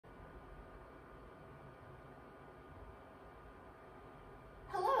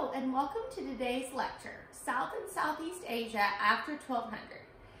and welcome to today's lecture, South and Southeast Asia after 1200.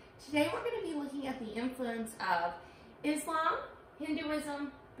 Today we're going to be looking at the influence of Islam,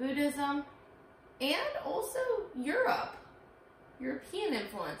 Hinduism, Buddhism, and also European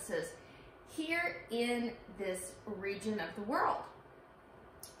influences here in this region of the world.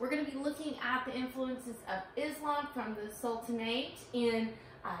 We're going to be looking at the influences of Islam from the Sultanate in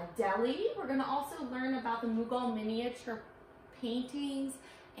Delhi. We're going to also learn about the Mughal miniature paintings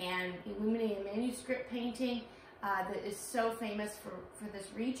and illuminated manuscript painting that is so famous for this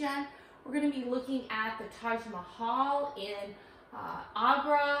region. We're going to be looking at the Taj Mahal in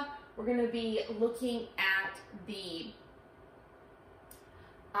Agra. We're going to be looking at the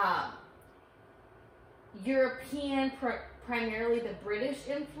European, primarily the British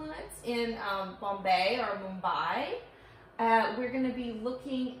influence in Bombay or Mumbai. We're going to be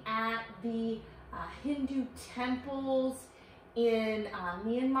looking at the Hindu temples in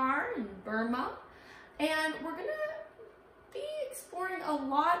Myanmar and Burma. And we're going to be exploring a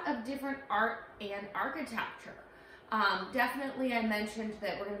lot of different art and architecture. Definitely I mentioned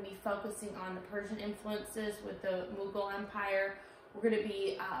that we're going to be focusing on the Persian influences with the Mughal Empire. We're going to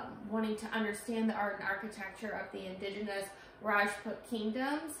be wanting to understand the art and architecture of the indigenous Rajput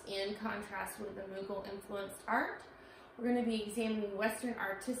kingdoms in contrast with the Mughal influenced art. We're going to be examining Western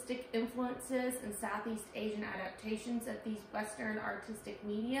artistic influences and Southeast Asian adaptations of these Western artistic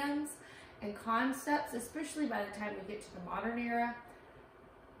mediums and concepts, especially by the time we get to the modern era.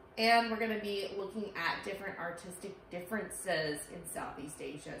 And we're going to be looking at different artistic differences in Southeast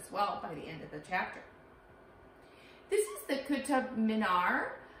Asia as well by the end of the chapter. This is the Qutb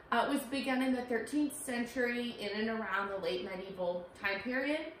Minar. It was begun in the 13th century in and around the late medieval time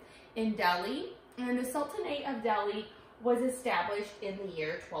period in Delhi. And the Sultanate of Delhi was established in the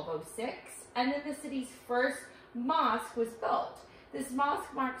year 1206. And then the city's first mosque was built. This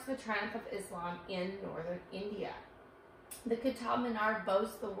mosque marks the triumph of Islam in northern India. The Qutb Minar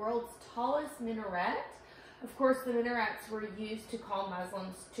boasts the world's tallest minaret. Of course, the minarets were used to call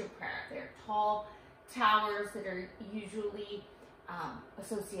Muslims to prayer. They're tall towers that are usually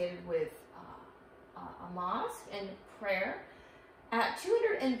associated with a mosque and prayer. At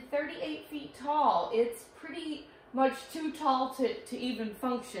 238 feet tall, it's pretty much too tall to even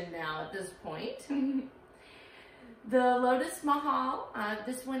function now at this point. The Lotus Mahal,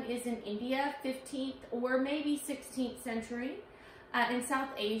 this one is in India, 15th or maybe 16th century. In South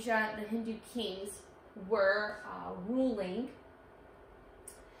Asia, the Hindu kings were ruling.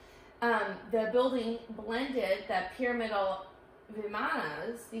 The building blended the pyramidal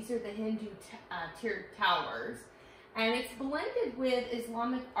vimanas, these are the Hindu tiered towers, and it's blended with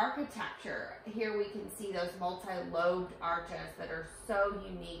Islamic architecture. Here we can see those multi-lobed arches that are so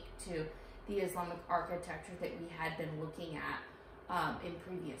unique to the Islamic architecture that we had been looking at in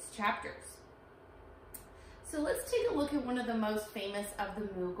previous chapters. So let's take a look at one of the most famous of the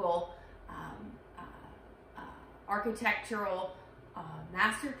Mughal architectural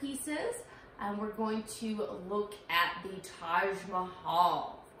masterpieces. We're going to look at the Taj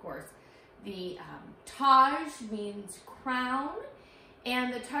Mahal. Of course, the Taj means crown,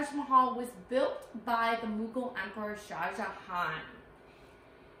 and the Taj Mahal was built by the Mughal Emperor Shah Jahan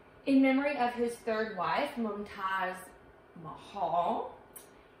in memory of his third wife, Mumtaz Mahal,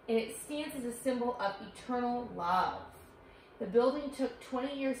 and it stands as a symbol of eternal love. The building took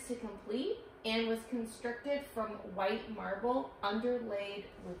 20 years to complete and was constructed from white marble underlaid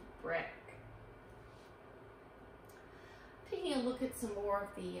with brick. Taking a look at some more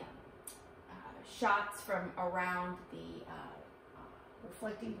of the shots from around the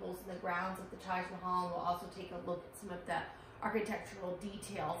reflecting pools in the grounds of the Taj Mahal. We'll also take a look at some of the architectural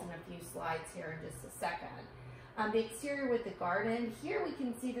details in a few slides here in just a second. The exterior with the garden, here we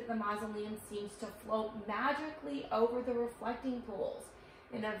can see that the mausoleum seems to float magically over the reflecting pools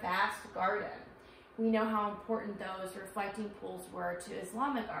in a vast garden. We know how important those reflecting pools were to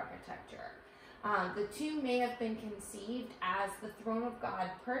Islamic architecture. The tomb may have been conceived as the throne of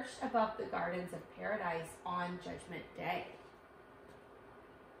God perched above the gardens of paradise on Judgment Day.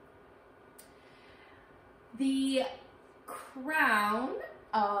 The crown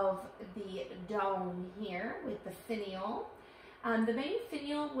of the dome here with the finial. The main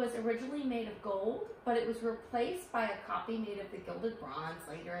finial was originally made of gold, but it was replaced by a copy made of the gilded bronze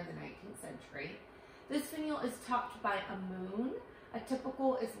later in the 19th century. This finial is topped by a moon, a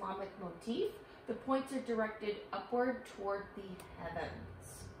typical Islamic motif. The points are directed upward toward the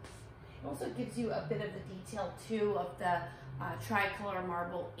heavens. It also gives you a bit of the detail too of the tricolor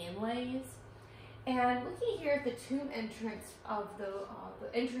marble inlays. And looking here at the tomb entrance of the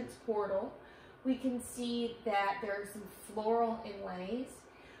entrance portal, we can see that there are some floral inlays.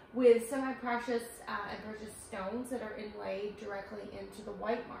 with semi-precious and precious stones that are inlaid directly into the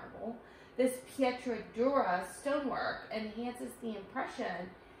white marble. This pietra dura stonework enhances the impression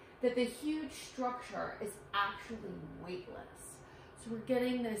that the huge structure is actually weightless. So we're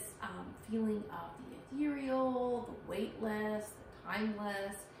getting this feeling of the ethereal, the weightless, the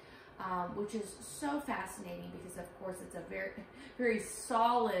timeless, which is so fascinating because, of course, it's a very, very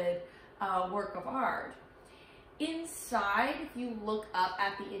solid work of art. Inside, if you look up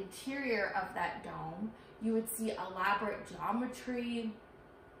at the interior of that dome, you would see elaborate geometry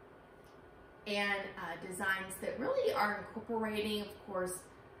and designs that really are incorporating, of course,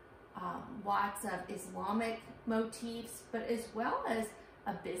 lots of Islamic motifs, but as well as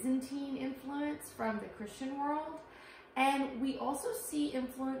a Byzantine influence from the Christian world. And we also see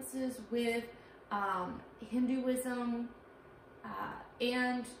influences with Hinduism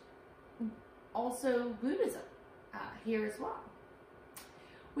and also Buddhism here as well.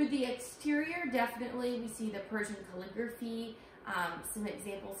 With the exterior, definitely we see the Persian calligraphy. Some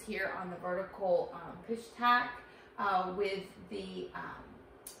examples here on the vertical pitch tack with the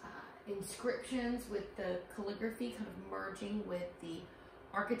inscriptions, with the calligraphy kind of merging with the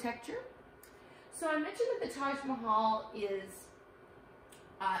architecture. So I mentioned that the Taj Mahal is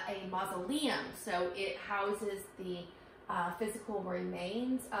a mausoleum, so it houses the physical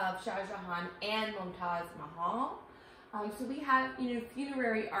remains of Shah Jahan and Mumtaz Mahal. So we have,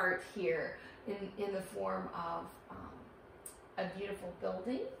 funerary art here in the form of a beautiful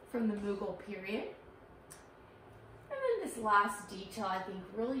building from the Mughal period. And then this last detail, I think,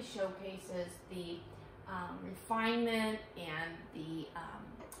 really showcases the refinement and the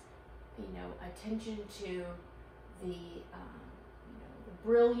attention to the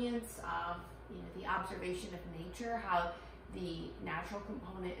brilliance of the observation of nature, how the natural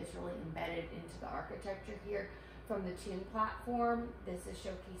component is really embedded into the architecture here. From the tomb platform, this is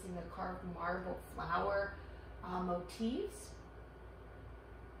showcasing the carved marble flower motifs.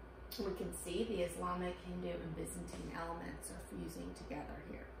 We can see the Islamic, Hindu, and Byzantine elements are fusing together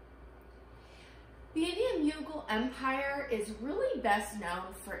here. The Indian Mughal Empire is really best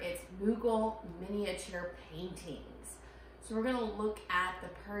known for its Mughal miniature paintings. So we're going to look at the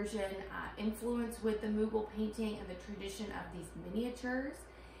Persian influence with the Mughal painting and the tradition of these miniatures,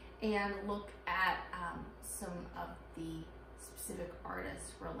 and look at some of the specific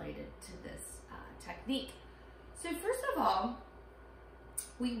artists related to this technique. So first of all,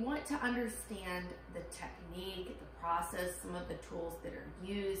 we want to understand the technique, the process, some of the tools that are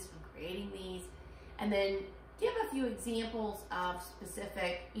used in creating these, and then give a few examples of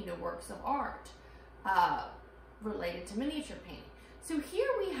specific, works of art related to miniature painting. So here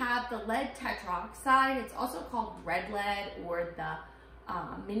we have the lead tetroxide. It's also called red lead, or the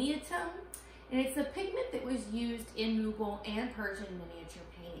miniatum, and it's a pigment that was used in Mughal and Persian miniature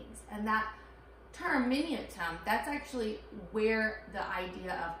paintings. And that term miniatum, that's actually where the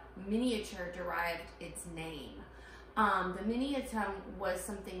idea of miniature derived its name. The miniatum was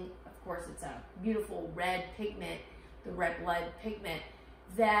something, of course, it's a beautiful red pigment, the red lead pigment,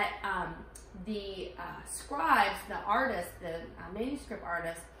 that the scribes, the artists, the manuscript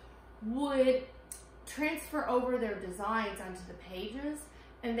artists, would transfer over their designs onto the pages,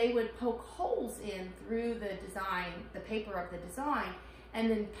 and they would poke holes in through the design, the paper of the design, and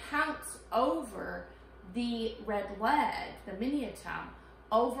then pounce over the red lead, the miniatum,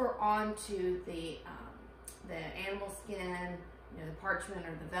 over onto the animal skin, the parchment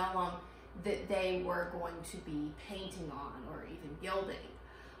or the vellum that they were going to be painting on or even gilding.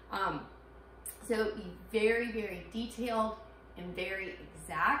 So it would be very, very detailed and very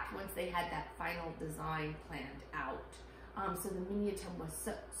exact once they had that final design planned out. So the miniatum was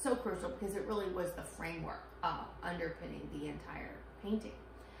so crucial because it really was the framework underpinning the entire painting.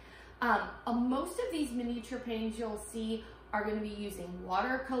 Most of these miniature paintings you'll see are going to be using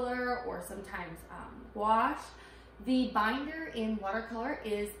watercolor or sometimes gouache. The binder in watercolor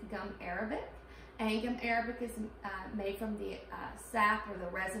is gum arabic, and gum arabic is made from the sap or the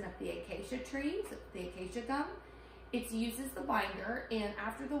resin of the acacia trees, the acacia gum. It's used as the binder, and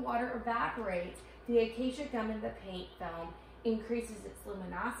after the water evaporates, the acacia gum in the paint film increases its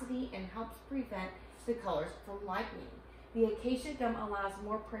luminosity and helps prevent the colors from lightening. The acacia gum allows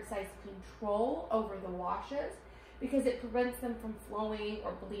more precise control over the washes because it prevents them from flowing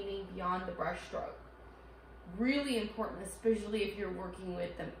or bleeding beyond the brush stroke. Really important, especially if you're working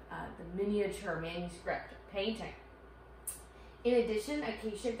with the miniature manuscript painting. In addition,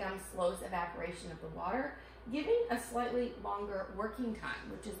 acacia gum slows evaporation of the water, giving a slightly longer working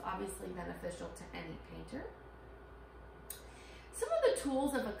time, which is obviously beneficial to any painter. Some of the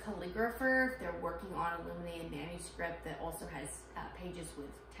tools of a calligrapher, if they're working on illuminated manuscript that also has pages with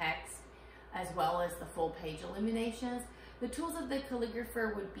text, as well as the full page illuminations, the tools of the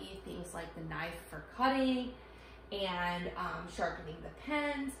calligrapher would be things like the knife for cutting and sharpening the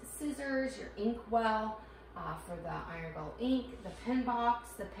pens, scissors, your inkwell for the iron gall ink, the pen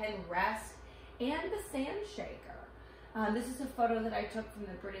box, the pen rest, and the sand shaker. This is a photo that I took from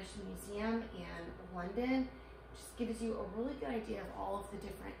the British Museum in London. Just gives you a really good idea of all of the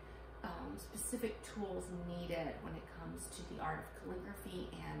different specific tools needed when it comes to the art of calligraphy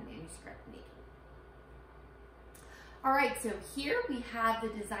and manuscript making. All right, so here we have the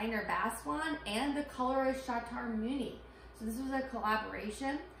designer Baswan and the colorist Shatar Muni. So this was a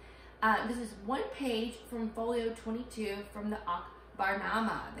collaboration. This is one page from folio 22 from the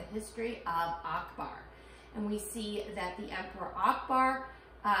Akbarnama, the history of Akbar. And we see that the Emperor Akbar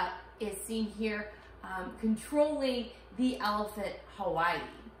is seen here controlling the elephant Hawaii.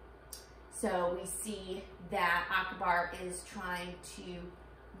 So we see that Akbar is trying to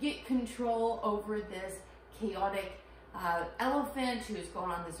get control over this chaotic elephant who is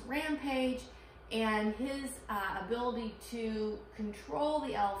going on this rampage, and his ability to control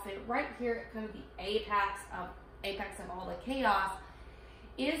the elephant right here at kind of the apex of all the chaos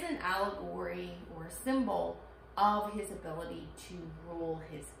is an allegory or a symbol of his ability to rule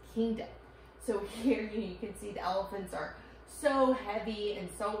his kingdom. So here you can see the elephants are so heavy and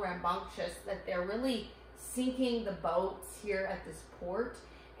so rambunctious that they're really sinking the boats here at this port.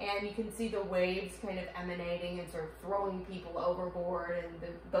 And you can see the waves kind of emanating and sort of throwing people overboard, and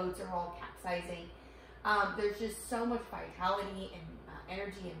the boats are all capsizing. There's just so much vitality and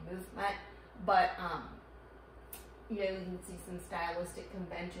energy and movement. But, you know, you can see some stylistic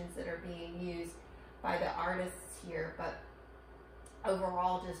conventions that are being used by the artists here. But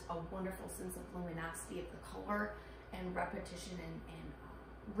overall, just a wonderful sense of luminosity of the color and repetition and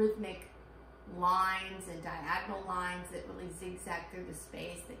rhythmic lines and diagonal lines that really zigzag through the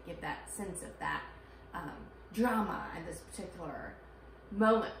space that give that sense of that drama in this particular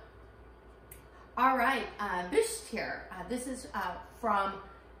moment. All right, Bishtir. This is from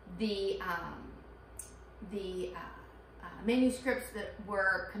the manuscripts that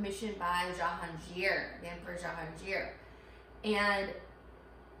were commissioned by Jahangir, the Emperor Jahangir. And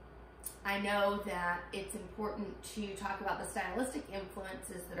I know that it's important to talk about the stylistic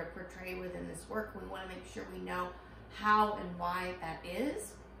influences that are portrayed within this work. We want to make sure we know how and why that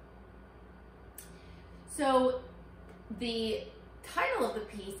is. So the title of the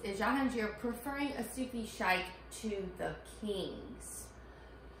piece is Jahangir preferring a Sufi sheikh to the kings.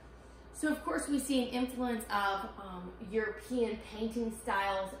 So of course we see an influence of European painting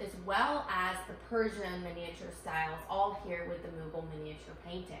styles as well as the Persian miniature styles, all here with the Mughal miniature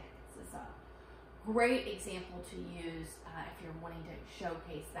painting. This is a great example to use if you're wanting to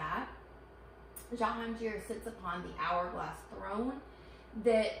showcase that. Jahangir sits upon the hourglass throne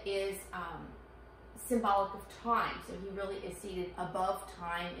that is symbolic of time. So he really is seated above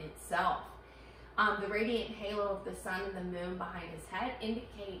time itself. The radiant halo of the sun and the moon behind his head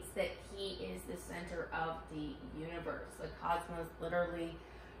indicates that he is the center of the universe. The cosmos literally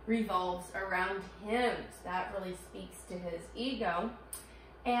revolves around him. So that really speaks to his ego.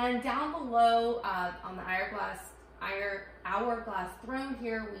 And down below on the hourglass throne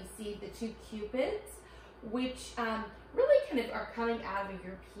here, we see the two cupids, which really kind of are coming out of a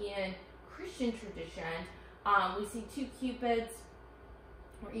European Christian tradition. We see two cupids,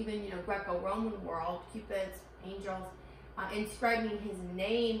 or even, you know, Greco-Roman world, cupids, angels, inscribing his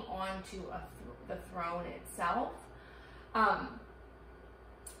name onto the throne itself.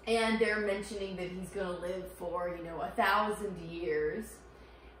 And they're mentioning that he's going to live for, you know, 1,000 years.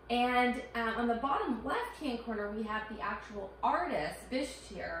 And on the bottom left-hand corner, we have the actual artist,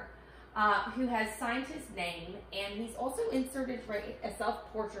 Bishtir, who has signed his name, and he's also inserted a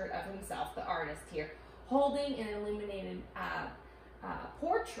self-portrait of himself, the artist here, holding an illuminated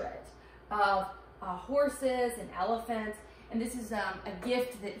portrait of horses and elephants, and this is a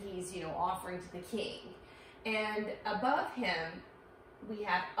gift that he's, you know, offering to the king. And above him, we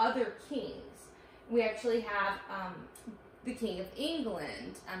have other kings. We actually have the King of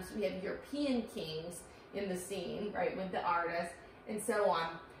England, so we have European kings in the scene, right, with the artist, and so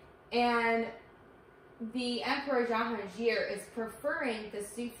on. And the Emperor Jahangir is preferring the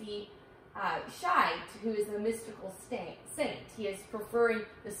Sufi sheikh, who is a mystical saint. He is preferring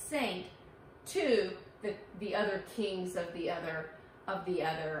the saint to the other kings of the other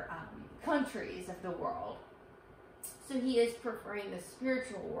countries of the world. So he is preferring the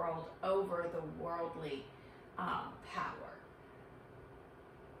spiritual world over the worldly power.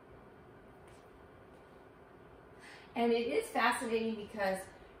 And it is fascinating because,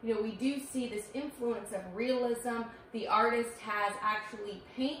 you know, we do see this influence of realism. The artist has actually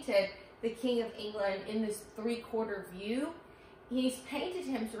painted the King of England in this three-quarter view. He's painted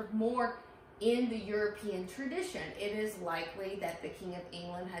him sort of more in the European tradition. It is likely that the King of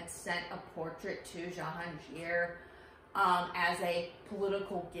England had sent a portrait to Jahangir as a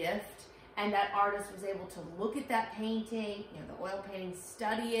political gift, and that artist was able to look at that painting, you know, the oil painting,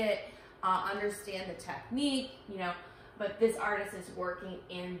 study it, understand the technique, you know, but this artist is working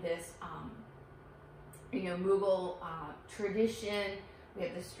in this, you know, Mughal tradition. We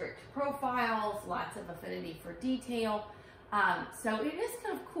have the strict profiles, lots of affinity for detail. So it is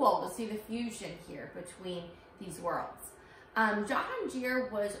kind of cool to see the fusion here between these worlds. Jahangir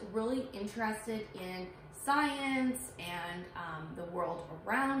was really interested in science and the world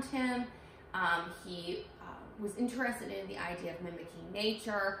around him. He was interested in the idea of mimicking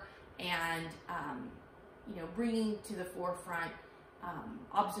nature and, you know, bringing to the forefront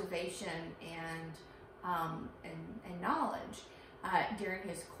observation and knowledge during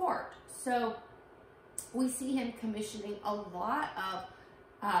his court. So we see him commissioning a lot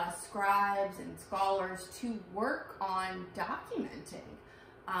of scribes and scholars to work on documenting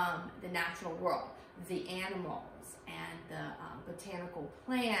the natural world, the animals, and the botanical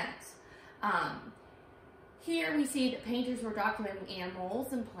plants. Here we see that painters were documenting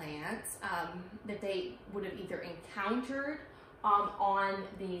animals and plants that they would have either encountered on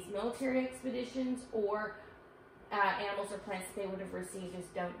these military expeditions, or animals or plants that they would have received as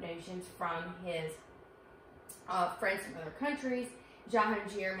donations from his friends from other countries.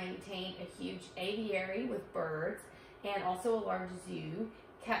 Jahangir maintained a huge aviary with birds and also a large zoo,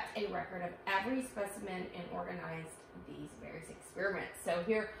 kept a record of every specimen, and organized these various experiments. So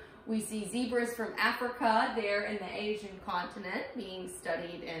here we see zebras from Africa there in the Asian continent being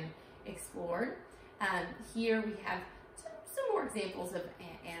studied and explored. Here we have some more examples of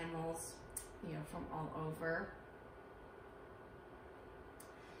animals, you know, from all over.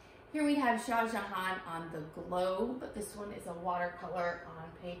 Here we have Shah Jahan on the globe, but this one is a watercolor on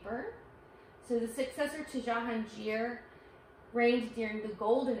paper. So the successor to Jahangir reigned during the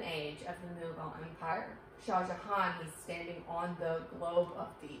golden age of the Mughal Empire. Shah Jahan, he's standing on the globe of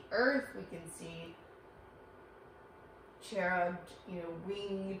the earth. We can see cherubed, you know,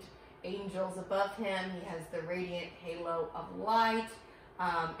 winged angels above him. He has the radiant halo of light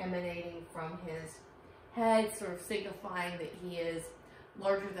emanating from his head, sort of signifying that he is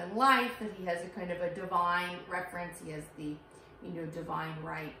larger than life, that he has a kind of a divine reference. He has the, you know, divine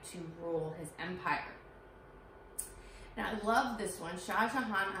right to rule his empire. Now, I love this one, Shah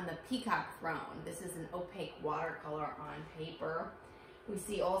Jahan on the Peacock Throne. This is an opaque watercolor on paper. We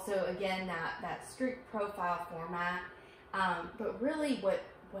see also, again, that strict profile format. But really what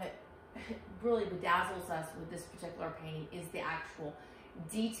really bedazzles us with this particular painting is the actual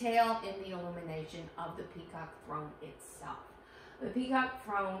detail in the illumination of the Peacock Throne itself. The Peacock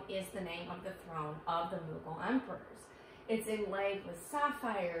Throne is the name of the throne of the Mughal emperors. It's inlaid with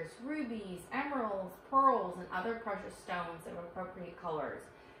sapphires, rubies, emeralds, pearls, and other precious stones of appropriate colors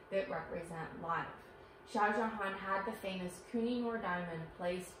that represent life. Shah Jahan had the famous Kohinoor diamond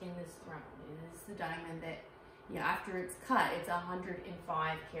placed in this throne. It is the diamond that, you know, after it's cut, it's a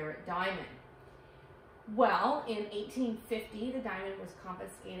 105 carat diamond. Well, in 1850, the diamond was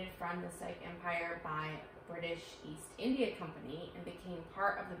confiscated from the Sikh Empire by British East India Company and became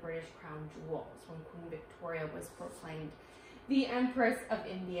part of the British crown jewels when Queen Victoria was proclaimed the Empress of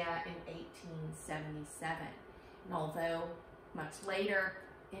India in 1877. And although much later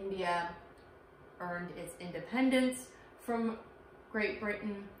India earned its independence from Great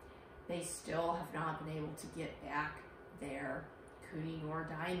Britain, they still have not been able to get back their Kohinoor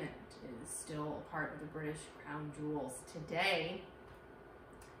diamond. It is still a part of the British crown jewels today.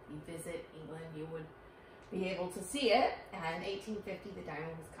 If you visit England, you would be able to see it, and in 1850 the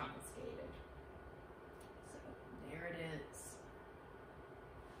diamond was confiscated. So there it is.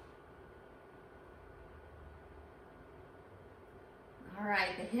 All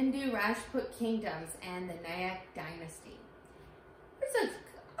right, the Hindu Rajput kingdoms and the Nayak dynasty. There's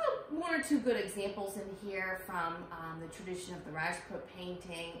one or two good examples in here from the tradition of the Rajput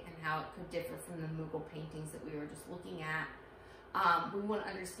painting and how it could differ from the Mughal paintings that we were just looking at. We want to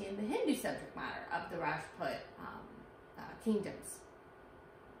understand the Hindu subject matter of the Rajput kingdoms.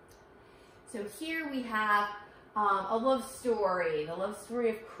 So here we have a love story, the love story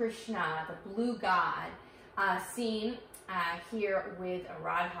of Krishna, the blue god, seen here with a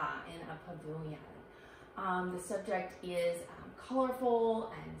Radha in a pavilion. The subject is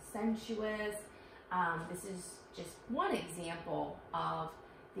colorful and sensuous. This is just one example of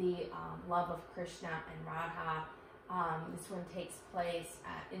the love of Krishna and Radha This one takes place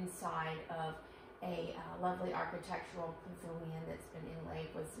inside of a lovely architectural pavilion that's been inlaid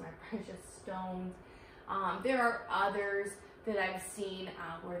with some precious stones. There are others that I've seen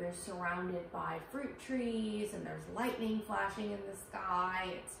where they're surrounded by fruit trees and there's lightning flashing in the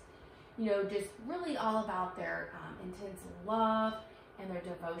sky. It's, you know, just really all about their intense love and their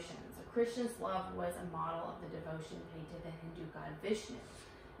devotion. So Krishna's love was a model of the devotion paid to the Hindu god Vishnu.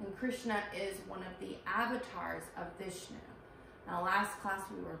 And Krishna is one of the avatars of Vishnu. Now, last class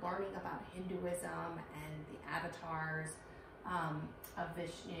we were learning about Hinduism and the avatars of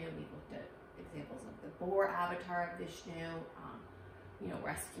Vishnu. We looked at examples of the boar avatar of Vishnu, you know,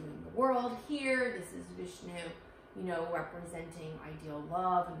 rescuing the world. Here, this is Vishnu, you know, representing ideal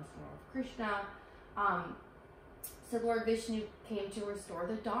love in the form of Krishna. So Lord Vishnu came to restore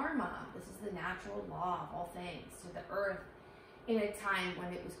the Dharma. This is the natural law of all things to the earth in a time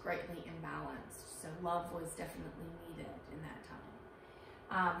when it was greatly imbalanced. So love was definitely needed in that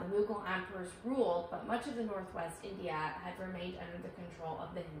time. The Mughal emperors ruled, but much of the northwest India had remained under the control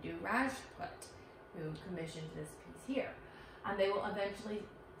of the Hindu Rajput, who commissioned this piece here. They will eventually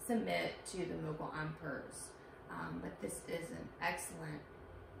submit to the Mughal emperors. But this is an excellent,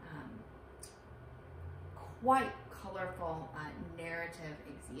 quite colorful narrative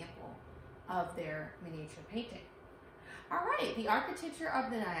example of their miniature painting. All right, the architecture of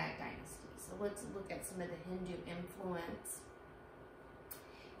the Nayaka dynasty. So let's look at some of the Hindu influence.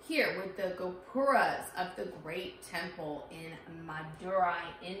 Here with the gopuras of the great temple in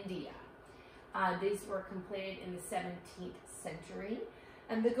Madurai, India. These were completed in the 17th century.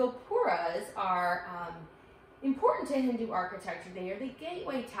 And the gopuras are important to Hindu architecture. They are the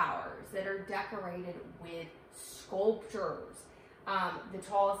gateway towers that are decorated with sculptures. The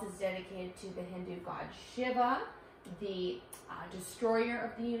tallest is dedicated to the Hindu god Shiva, the destroyer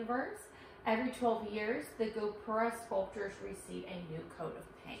of the universe. Every 12 years, the gopura sculptures receive a new coat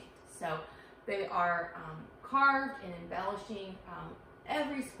of paint. So they are carved and embellishing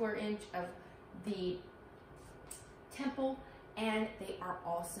every square inch of the temple, and they are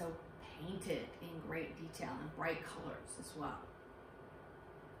also painted in great detail and bright colors as well.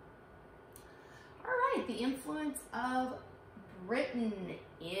 All right, the influence of Britain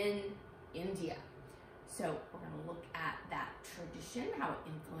in India. So we're going to look at that tradition, how it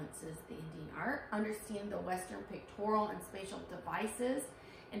influences the Indian art, understand the Western pictorial and spatial devices,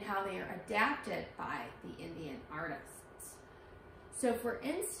 and how they are adapted by the Indian artists. So for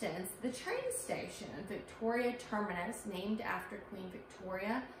instance, the train station, Victoria Terminus, named after Queen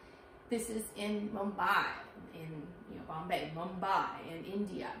Victoria. This is in Mumbai, in Bombay, Mumbai in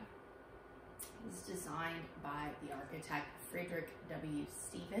India. It was designed by the architect Frederick W.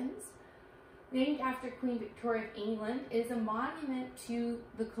 Stevens. Named after Queen Victoria of England, it is a monument to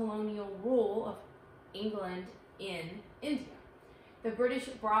the colonial rule of England in India. The British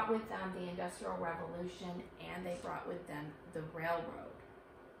brought with them the Industrial Revolution, and they brought with them the railroad.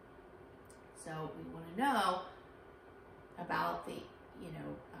 So we want to know about the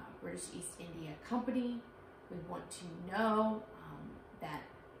British East India Company. We want to know that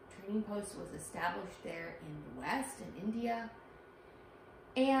trading post was established there in the West, in India.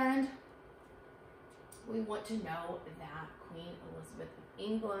 And we want to know that Queen Elizabeth of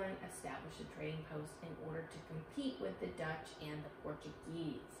England established a trading post in order to compete with the Dutch and the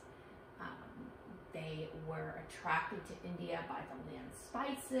Portuguese. They were attracted to India by the land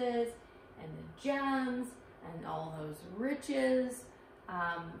spices and the gems and all those riches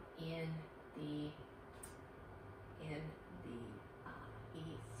in the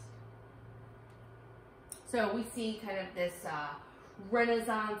East. So we see kind of this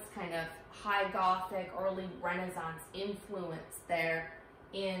Renaissance, kind of high Gothic, early Renaissance influence there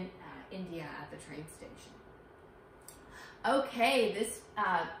in India at the train station. Okay, this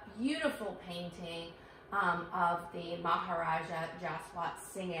beautiful painting of the Maharaja Jaswant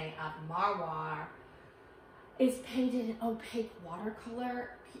Singh of Marwar is painted in opaque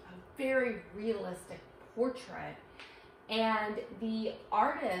watercolor, a very realistic portrait, and the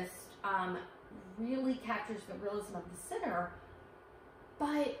artist really captures the realism of the center,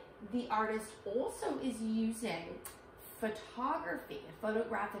 but the artist also is using photography, a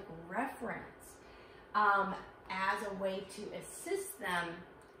photographic reference, as a way to assist them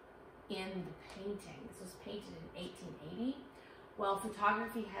in the painting. This was painted in 1880. Well,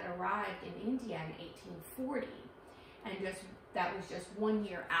 photography had arrived in India in 1840, and that was just 1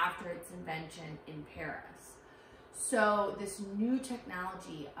 year after its invention in Paris. So this new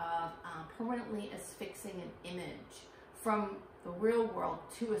technology of permanently affixing an image from the real world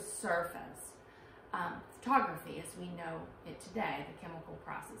to a surface, photography as we know it today, the chemical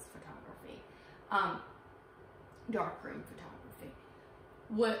process photography, darkroom photography.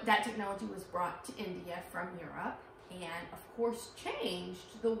 That technology was brought to India from Europe, and of course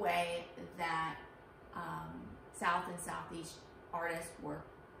changed the way that South and Southeast artists were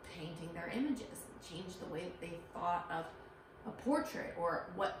painting their images, and changed the way that they thought of a portrait, or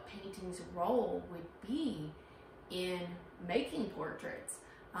what painting's role would be in making portraits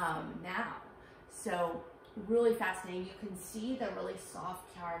now. So really fascinating. You can see the really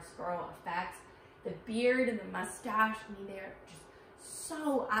soft chiaroscuro effects, the beard and the mustache. I mean, they're just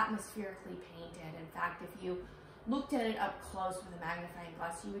so atmospherically painted. In fact, if you looked at it up close with a magnifying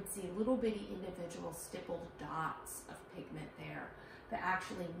glass, you would see little bitty individual stippled dots of pigment there that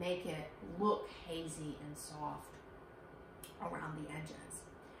actually make it look hazy and soft around the edges.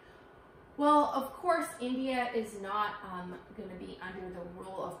 Well, of course, India is not going to be under the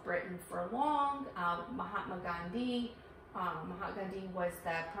rule of Britain for long. Mahatma Gandhi was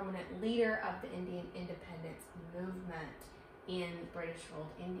the prominent leader of the Indian independence movement in British ruled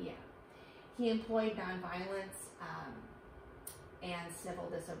India. He employed nonviolence and civil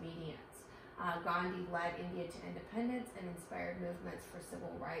disobedience. Gandhi led India to independence and inspired movements for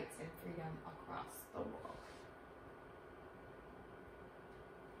civil rights and freedom across the world.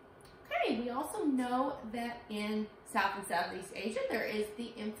 Okay, we also know that in South and Southeast Asia there is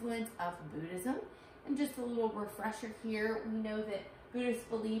the influence of Buddhism. And just a little refresher here, we know that Buddhists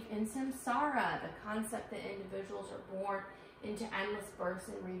believe in samsara, the concept that individuals are born into endless births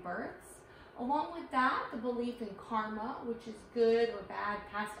and rebirths. Along with that, the belief in karma, which is good or bad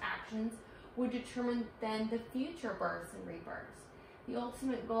past actions, would determine then the future births and rebirths. The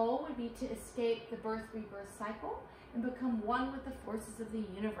ultimate goal would be to escape the birth-rebirth cycle and become one with the forces of the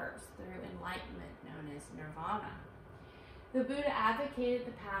universe through enlightenment known as nirvana. The Buddha advocated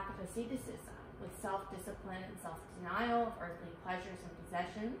the path of asceticism with self-discipline and self-denial of earthly pleasures and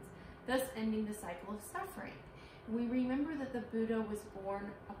possessions, thus ending the cycle of suffering. And we remember that the Buddha was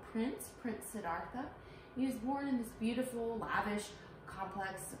born a prince, Prince Siddhartha. He was born in this beautiful, lavish,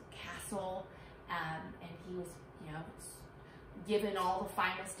 complex castle, and he was, given all the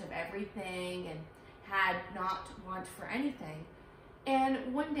finest of everything and had not want for anything.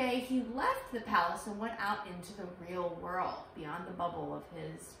 And one day he left the palace and went out into the real world, beyond the bubble of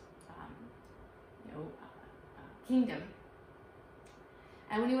his kingdom.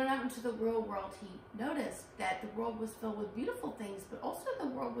 And when he went out into the real world, he noticed that the world was filled with beautiful things, but also the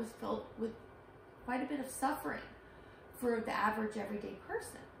world was filled with quite a bit of suffering for the average everyday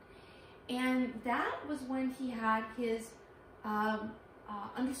person. And that was when he had his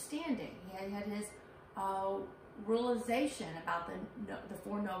understanding. He had his realization about the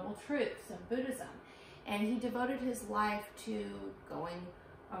Four Noble Truths of Buddhism. And he devoted his life to going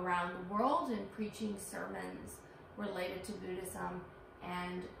around the world and preaching sermons related to Buddhism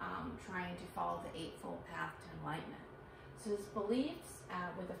and trying to follow the Eightfold Path to Enlightenment. So his beliefs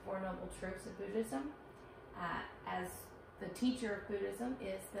with the Four Noble Truths of Buddhism, as the teacher of Buddhism,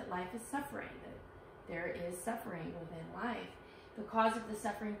 is that life is suffering, that there is suffering within life. The cause of the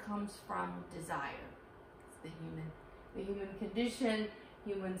suffering comes from desire. It's the human condition.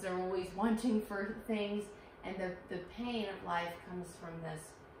 Humans are always wanting for things, and the pain of life comes from this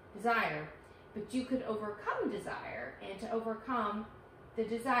desire. But you could overcome desire, and to overcome the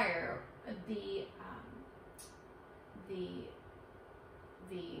desire, the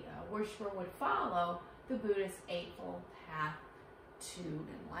worshiper would follow the Buddhist Eightfold Path to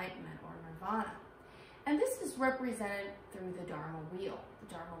Enlightenment or Nirvana. And this is represented through the Dharma Wheel.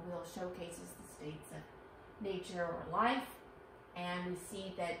 The Dharma Wheel showcases the states of nature or life, and we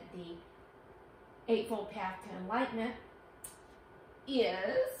see that the Eightfold Path to Enlightenment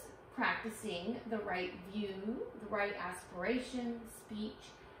is practicing the right view, the right aspiration,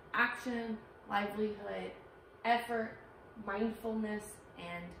 speech, action, livelihood, effort, mindfulness,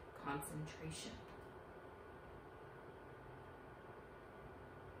 and concentration.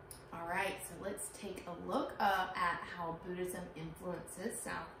 All right, so let's take a look at how Buddhism influences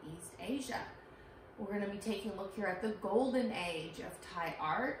Southeast Asia. We're going to be taking a look here at the golden age of Thai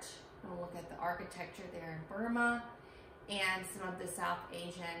art. We'll look at the architecture there in Burma and some of the South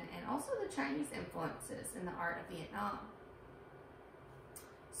Asian and also the Chinese influences in the art of Vietnam.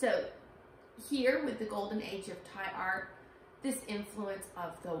 So here with the golden age of Thai art, this influence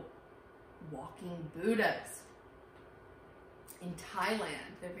of the walking Buddhas. In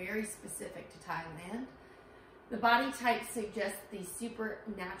Thailand, they're very specific to Thailand. The body type suggests the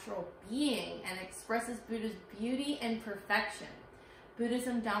supernatural being and expresses Buddha's beauty and perfection.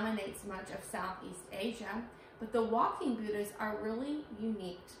 Buddhism dominates much of Southeast Asia, but the walking Buddhas are really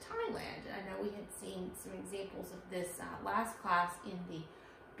unique to Thailand. I know we had seen some examples of this last class in the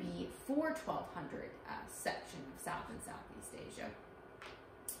before 1200 section of South and Southeast Asia.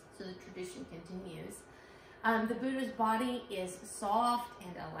 So the tradition continues. The Buddha's body is soft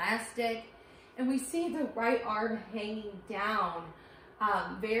and elastic, and we see the right arm hanging down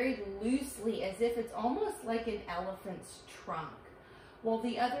very loosely, as if it's almost like an elephant's trunk, while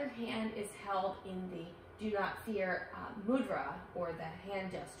the other hand is held in the do not fear mudra, or the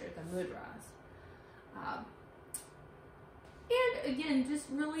hand gesture, the mudras. And again, just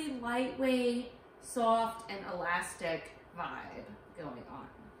really lightweight, soft, and elastic vibe going on.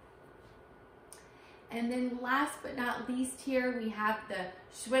 And then last but not least here, we have the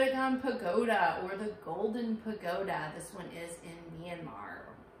Shwedagon Pagoda, or the Golden Pagoda. This one is in Myanmar,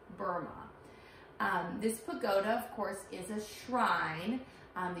 Burma. This pagoda, of course, is a shrine.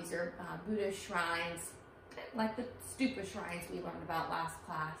 These are Buddhist shrines, like the stupa shrines we learned about last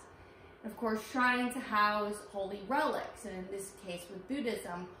class. And of course, shrines house holy relics. And in this case with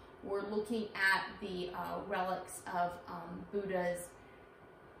Buddhism, we're looking at the relics of Buddha's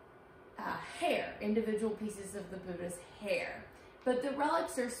hair, individual pieces of the Buddha's hair. But the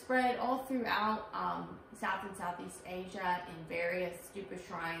relics are spread all throughout South and Southeast Asia in various stupa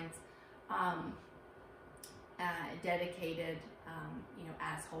shrines dedicated,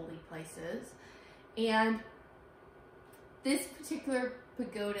 as holy places. And this particular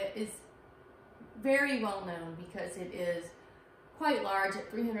pagoda is very well known because it is quite large at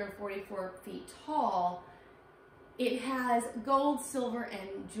 344 feet tall. It has gold, silver,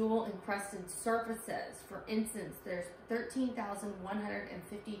 and jewel encrusted surfaces. For instance, there's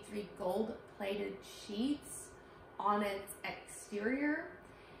 13,153 gold plated sheaths on its exterior,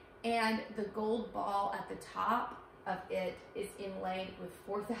 and the gold ball at the top of it is inlaid with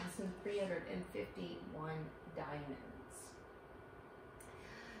 4,351 diamonds.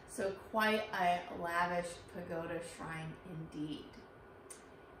 So quite a lavish pagoda shrine indeed.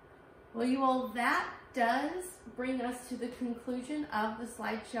 Well, you all, that does bring us to the conclusion of the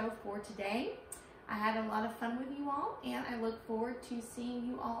slideshow for today. I had a lot of fun with you all, and I look forward to seeing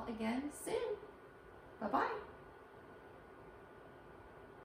you all again soon. Bye-bye.